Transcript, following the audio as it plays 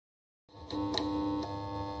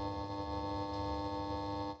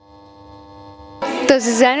Το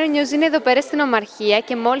Ζιζάνιο News είναι εδώ πέρα στην Ομαρχία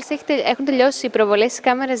και μόλις έχουν τελειώσει οι προβολές της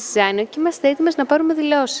Κάμερα Ζizanio και είμαστε έτοιμες να πάρουμε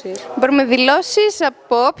δηλώσεις. Πάρουμε δηλώσεις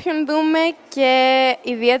από όποιον δούμε και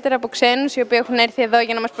ιδιαίτερα από ξένους οι οποίοι έχουν έρθει εδώ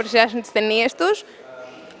για να μας παρουσιάσουν τις ταινίες τους.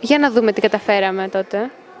 Για να δούμε τι καταφέραμε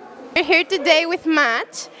τότε. We're here today with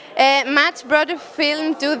Matt. Matt brought a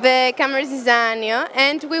film to the Camera Zizanio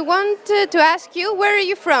and we want to ask you, where are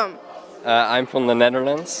you from? I'm from the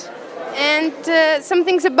Netherlands. And some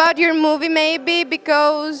things about your movie maybe,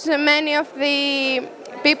 because many of the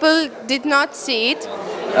people did not see it.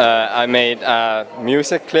 I made a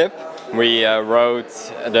music clip. We wrote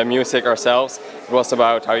the music ourselves. It was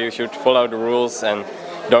about how you should follow the rules and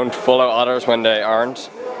don't follow others when they aren't.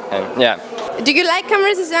 And yeah. Do you like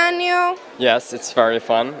Camera Zizanio? Yes, it's very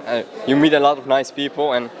fun. You meet a lot of nice people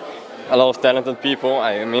and a lot of talented people.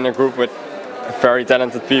 I'm in a group with very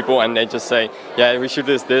talented people and they just say, yeah, we should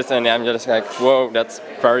do this, and I'm just like, whoa, that's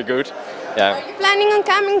very good. Yeah. Are you planning on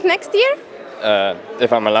coming next year? If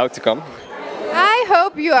I'm allowed to come. I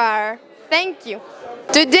hope you are. Thank you.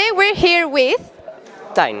 Today we're here with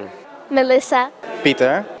Tijn. Melissa.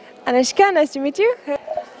 Peter. Anushka, nice to meet you.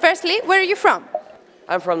 Firstly, where are you from?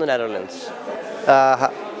 I'm from the Netherlands.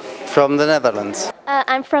 From the Netherlands.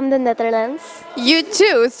 I'm from the Netherlands. You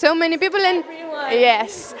too, so many people and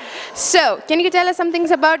yes. So, can you tell us some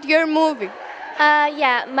things about your movie?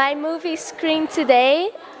 Yeah, my movie screened today.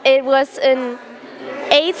 It was an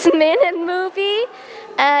 8-minute movie.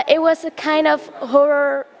 It was a kind of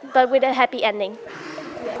horror, but with a happy ending.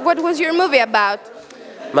 What was your movie about?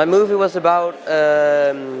 My movie was about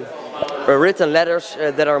written letters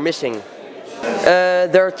that are missing.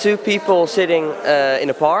 There are two people sitting in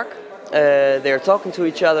a park. They're talking to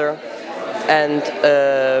each other, and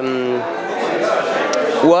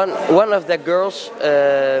one of the girls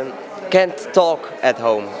can't talk at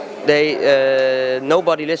home.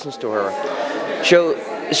 Nobody listens to her. So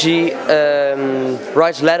she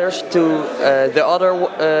writes letters to the other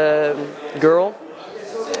girl,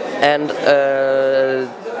 and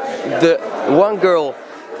the one girl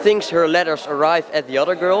thinks her letters arrive at the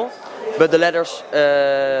other girl, but the letters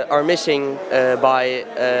are missing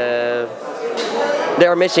they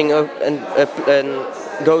are missing and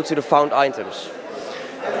go to the found items.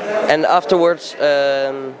 And afterwards,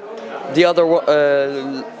 the other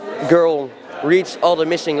girl reads all the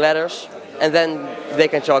missing letters, and then they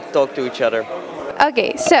can talk to each other.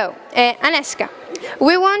 Okay, so Aneska,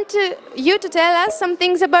 we want you to tell us some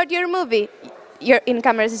things about your movie. You're in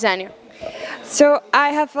Camera Zizanio. So I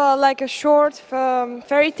have like a short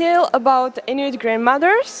fairy tale about Inuit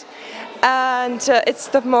grandmothers, and it's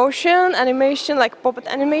stop motion animation, like puppet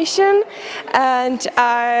animation, and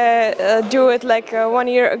I do it like 1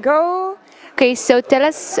 year ago. Okay, so tell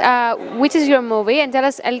us which is your movie and tell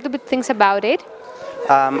us a little bit things about it.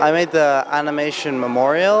 I made the animation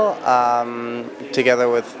memorial together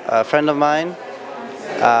with a friend of mine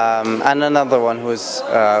and another one who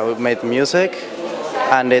made the music.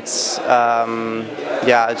 And it's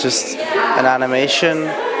just an animation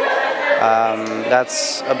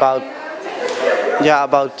that's about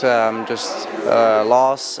just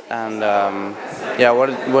loss and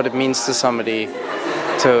what it means to somebody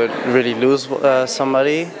to really lose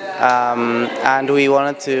somebody. And we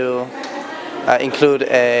wanted to include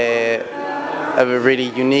a really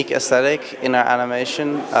unique aesthetic in our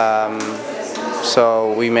animation. So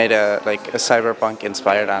we made a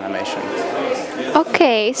cyberpunk-inspired animation.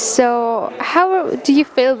 Okay, so how do you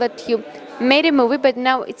feel that you made a movie, but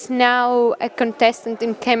now it's a contestant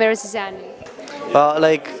in Camera Zizanio? Well,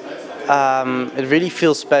 it really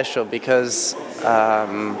feels special because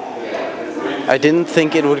I didn't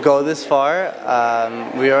think it would go this far.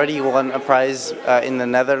 We already won a prize in the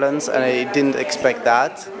Netherlands, and I didn't expect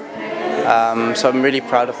that. So I'm really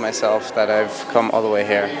proud of myself that I've come all the way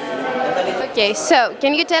here. Okay, so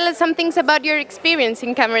can you tell us some things about your experience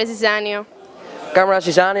in Camera Zizanio? Camera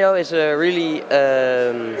Zizanio is a really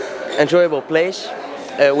enjoyable place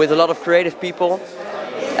with a lot of creative people,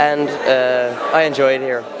 and I enjoy it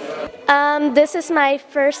here. This is my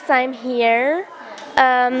first time here.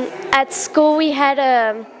 At school we had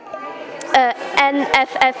a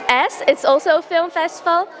NFFS. It's also a film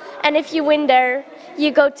festival, and if you win there,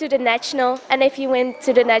 you go to the national, and if you win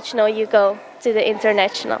to the national, you go to the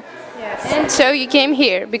international. Yes. And so you came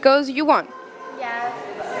here because you won.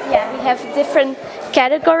 Yeah, we have different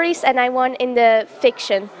categories, and I won in the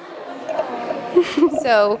fiction.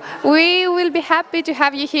 So we will be happy to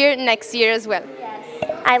have you here next year as well. Yes,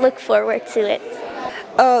 I look forward to it.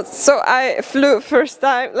 So I flew first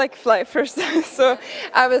time, like fly first time. So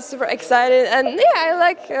I was super excited, and yeah, I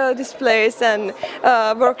like this place and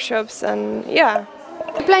workshops, and yeah.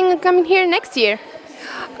 You're planning on coming here next year?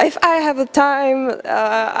 If I have a time,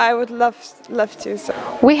 I would love to. So.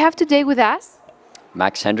 We have today with us.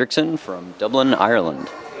 Max Hendrickson from Dublin, Ireland.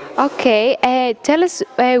 Okay, tell us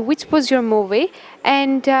which was your movie,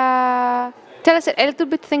 and tell us a little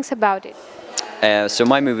bit things about it. So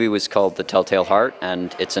my movie was called The Telltale Heart, and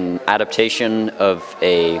it's an adaptation of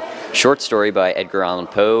a short story by Edgar Allan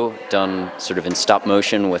Poe, done sort of in stop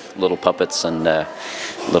motion with little puppets and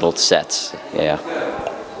little sets. Yeah.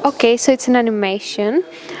 Okay, so it's an animation.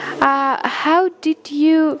 How did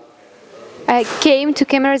you came to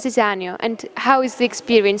Camera Zizanio, and how is the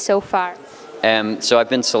experience so far? So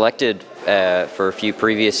I've been selected for a few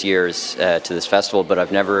previous years to this festival, but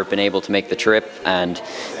I've never been able to make the trip, and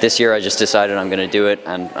this year I just decided I'm going to do it,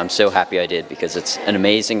 and I'm so happy I did, because it's an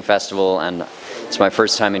amazing festival, and it's my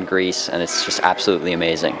first time in Greece, and it's just absolutely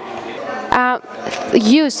amazing.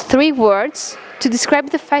 Use 3 words to describe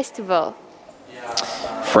the festival.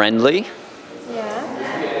 Friendly.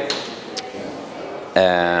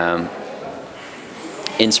 Yeah.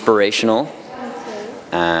 Inspirational.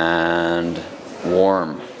 And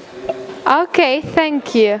warm. Okay,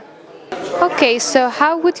 thank you. Okay, so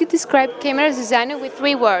how would you describe Camera Zizanio with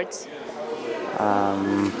 3 words?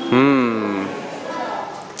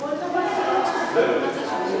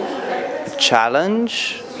 Challenge,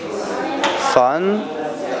 fun,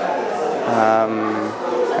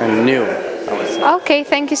 and new. Okay,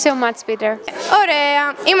 thank you so much, Peter. Ωραία.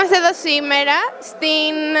 Είμαστε εδώ σήμερα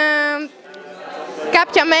στην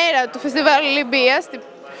κάποια μέρα του Φεστιβάλ Ολυμπίας,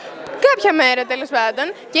 κάποια μέρα τέλος πάντων,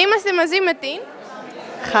 και είμαστε μαζί με την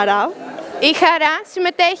Χαρά. Η Χαρά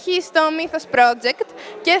συμμετέχει στο Μύθος Project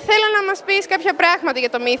και θέλω να μας πεις κάποια πράγματα για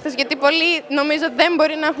το Μύθος, γιατί πολλοί νομίζω δεν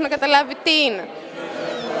μπορεί να έχουν καταλάβει τι είναι.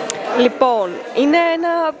 Λοιπόν, είναι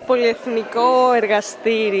ένα πολυεθνικό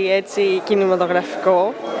εργαστήρι, έτσι,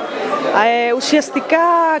 κινηματογραφικό. Ουσιαστικά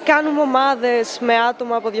κάνουμε ομάδες με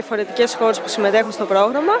άτομα από διαφορετικές χώρες που συμμετέχουν στο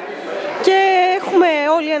πρόγραμμα και έχουμε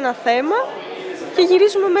όλοι ένα θέμα και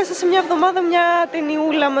γυρίζουμε μέσα σε μια εβδομάδα μια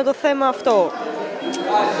ταινιούλα με το θέμα αυτό.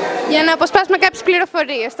 Για να αποσπάσουμε κάποιες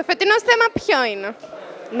πληροφορίες, το φετινό θέμα ποιο είναι?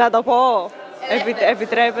 Να το πω,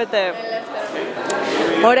 επιτρέπετε.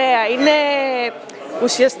 Ωραία, είναι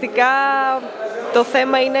ουσιαστικά το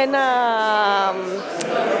θέμα είναι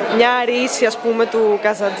μια ρίση, ας πούμε, του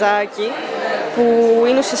Καζαντζάκη, που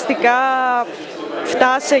είναι ουσιαστικά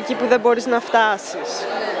φτάσει εκεί που δεν μπορείς να φτάσεις.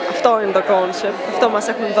 Αυτό είναι το κόνσεπτ, αυτό μας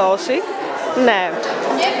έχουν δώσει. Ναι.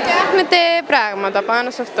 Και φτιάχνετε πράγματα πάνω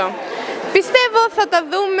σε αυτό. Πιστεύω θα τα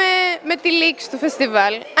δούμε με τη λήξη του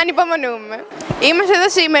φεστιβάλ. Ανυπομονούμε. Είμαστε εδώ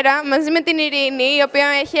σήμερα μαζί με την Ειρήνη, η οποία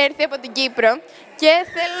έχει έρθει από την Κύπρο, και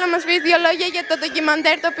θέλω να μας πεις 2 λόγια για το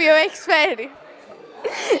ντοκιμαντέρ το οποίο έχεις φέρει.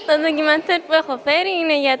 Το ντοκιμαντέρ που έχω φέρει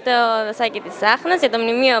είναι για το δασάκι της Άχνας, για το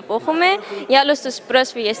μνημείο που έχουμε, για όλους τους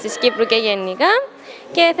πρόσφυγες της Κύπρου και γενικά,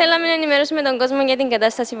 και θέλαμε να ενημερώσουμε τον κόσμο για την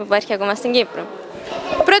κατάσταση που υπάρχει ακόμα στην Κύπρο.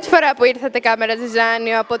 Πρώτη φορά που ήρθατε Κάμερα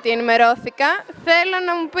Ζizanio, από ό,τι ενημερώθηκα, θέλω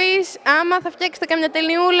να μου πεις άμα θα φτιάξετε καμιά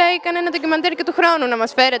ταινιούλα ή κανένα ντοκιμαντέρ και του χρόνου να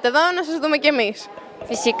μας φέρετε εδώ, να σας δούμε κι εμείς.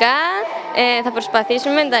 Φυσικά θα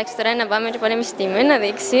προσπαθήσουμε, εντάξει, τώρα να πάμε και πανεπιστήμιο να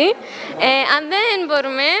δείξει. Αν δεν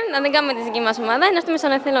μπορούμε, αν δεν κάνουμε τη δική μας ομάδα, να έρθουμε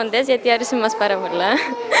σαν εθελοντές, γιατί άρεσε μας πάρα πολλά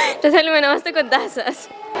και θέλουμε να είμαστε κοντά σας.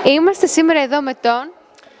 Είμαστε σήμερα εδώ με τον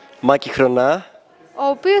Μάκη Χρονά, ο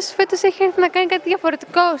οποίος φέτος έχει έρθει να κάνει κάτι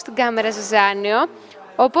διαφορετικό στην Κάμερα Zizanio.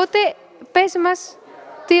 Οπότε πες μας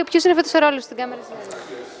ποιος είναι φέτος ο ρόλος στην Κάμερα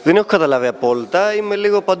Zizanio. δεν έχω καταλάβει απόλυτα, είμαι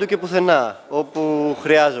λίγο παντού και πουθενά, όπου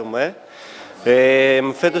χρειάζομαι.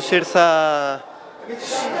 Φέτος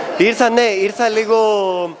ήρθα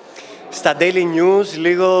λίγο στα daily news,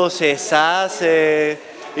 λίγο σε εσάς,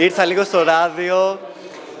 ήρθα λίγο στο ράδιο,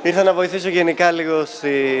 ήρθα να βοηθήσω γενικά λίγο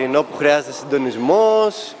όπου χρειάζεται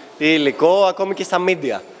συντονισμός, υλικό, ακόμη και στα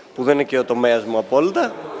media, που δεν είναι και ο τομέας μου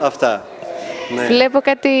απόλυτα. Αυτά. Ναι. Βλέπω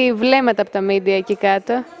κάτι βλέμματα από τα media εκεί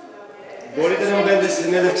κάτω. Μπορείτε να μου κάνετε στη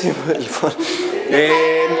συνέντευξή μου, λοιπόν.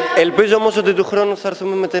 Ελπίζω όμως ότι του χρόνου θα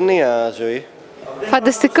έρθουμε με ταινία, Ζωή.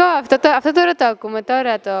 Φανταστικό, αυτό τώρα το ακούμε,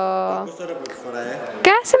 τώρα το... Πώς τώρα πρώτη φορά,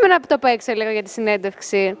 Κάσε με να το πω έξω λίγο για τη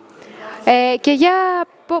συνέντευξη. Και για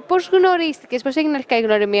πώς γνωρίστηκες, πώς έγινε αρχικά η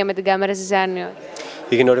γνωριμία με την Κάμερα Zizanio?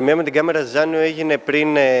 Η γνωριμία με την Κάμερα Zizanio έγινε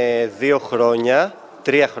πριν 2 χρόνια,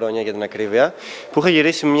 3 χρόνια για την ακρίβεια, που είχα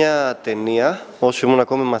γυρίσει μια ταινία όσο ήμουν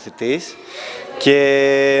ακόμη μαθητής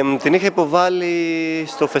και την είχα υποβάλει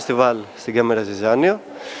στο φεστιβάλ στην Κάμερα Zizanio.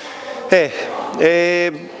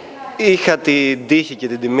 Είχα την τύχη και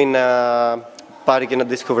την τιμή να πάρει και ένα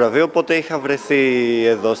αντίστοιχο βραβείο, οπότε είχα βρεθεί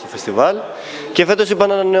εδώ στο φεστιβάλ και φέτος είπα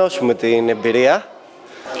να ανανεώσουμε την εμπειρία.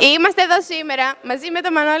 Είμαστε εδώ σήμερα μαζί με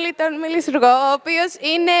τον Μανώλη, τον μιλισουργό, ο οποίος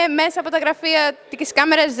είναι μέσα από τα γραφεία της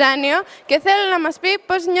Camera Zizanio και θέλω να μας πει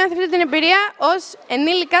πώς νιώθει αυτή την εμπειρία ως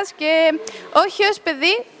ενήλικας και όχι ως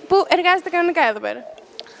παιδί που εργάζεται κανονικά εδώ πέρα.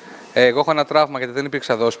 Εγώ έχω ένα τραύμα γιατί δεν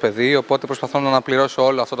υπήρξα εδώ ως παιδί, οπότε προσπαθώ να αναπληρώσω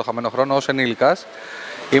όλο αυτό το χαμένο χρόνο ως ενήλικας.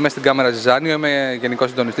 Είμαι στην Camera Zizanio, είμαι γενικός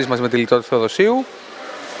συντονιστής μαζί με τη Λιτότητα Θεοδοσίου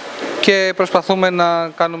και προσπαθούμε να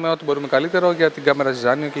κάνουμε ό,τι μπορούμε καλύτερο για την Camera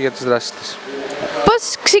Zizanio και για τις δράσεις της.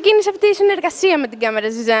 Πώς ξεκίνησε αυτή η συνεργασία με την Camera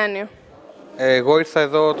Zizanio? Εγώ ήρθα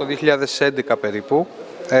εδώ το 2011 περίπου,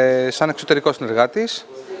 σαν εξωτερικός συνεργάτης.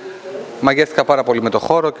 Μαγεύτηκα πάρα πολύ με το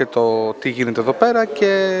χώρο και το τι γίνεται εδώ πέρα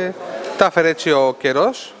και τα έφερε έτσι ο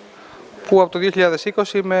καιρός που από το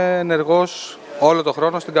 2020 είμαι ενεργός όλο το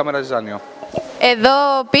χρόνο στην Camera Zizanio.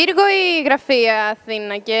 Εδώ Πύργο ή γραφεία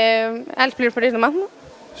Αθήνα και άλλες πληροφορίες να μάθουμε?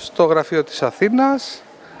 Στο γραφείο της Αθήνας,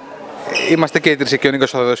 είμαστε και οι τρεις εκεί, ο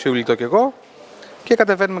Νίκος Θεοδοσίου, Λιτό και εγώ και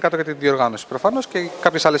κατεβαίνουμε κάτω για την διοργάνωση προφανώς και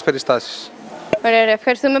κάποιες άλλες περιστάσεις. Ωραία,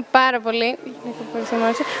 ευχαριστούμε πάρα πολύ.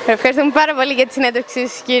 Ευχαριστούμε πάρα πολύ για τη συνέντευξη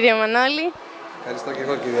σας, κύριε Μανώλη. Ευχαριστώ και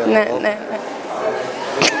εγώ, κυρία. Ναι.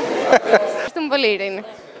 Ευχαριστούμε πολύ, Ειρήνη.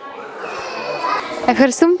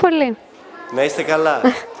 Ευχαριστούμε πολύ. Να είστε καλά.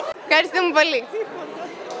 Ευχαριστούμε πολύ.